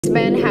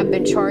Men have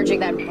been charging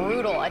that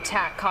brutal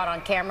attack caught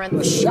on camera.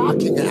 A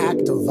shocking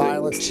act of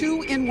violence.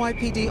 2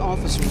 NYPD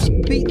officers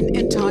beaten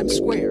in Times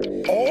Square.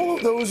 All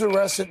of those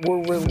arrested were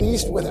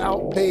released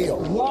without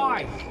bail.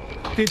 Why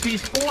did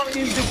these 4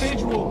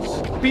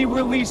 individuals be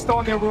released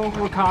on their own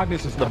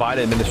recognizance? The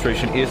Biden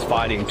administration is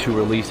fighting to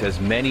release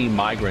as many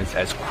migrants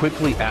as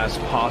quickly as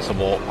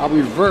possible. I'll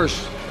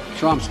reverse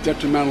Trump's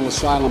detrimental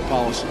asylum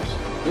policies.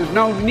 There's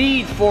no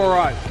need for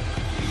us.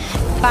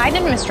 Biden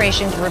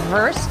administration's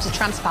reversed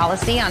Trump's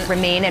policy on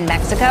remain in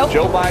Mexico.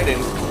 Joe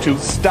Biden to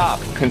stop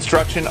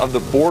construction of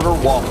the border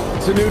wall.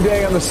 It's a new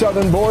day on the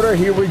southern border.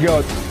 Here we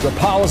go. The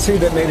policy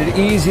that made it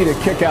easy to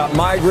kick out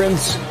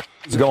migrants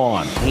is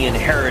gone. He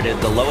inherited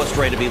the lowest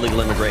rate of illegal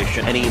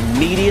immigration, and he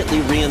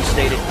immediately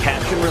reinstated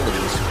catch and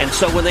release. And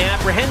so when they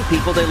apprehend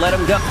people, they let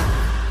them go.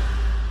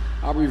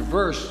 I'll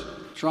reverse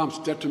Trump's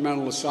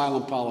detrimental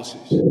asylum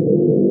policies.